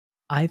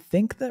I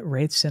think that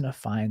Wraith's in a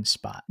fine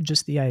spot.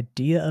 Just the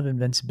idea of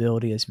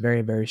invincibility is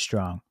very, very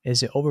strong.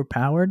 Is it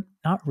overpowered?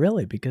 Not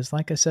really, because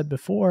like I said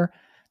before,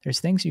 there's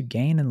things you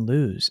gain and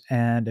lose.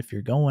 And if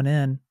you're going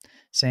in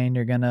saying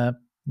you're going to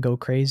go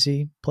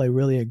crazy, play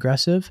really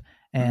aggressive,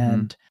 Hmm.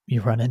 and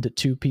you run into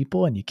two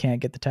people and you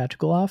can't get the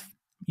tactical off,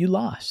 you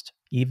lost.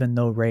 Even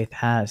though Wraith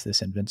has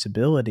this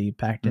invincibility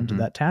packed into Hmm.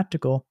 that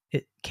tactical,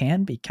 it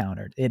can be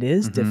countered. It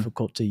is Hmm.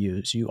 difficult to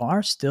use. You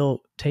are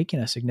still taking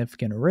a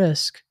significant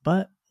risk,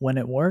 but when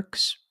it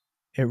works,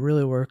 it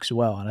really works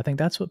well. And I think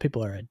that's what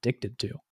people are addicted to.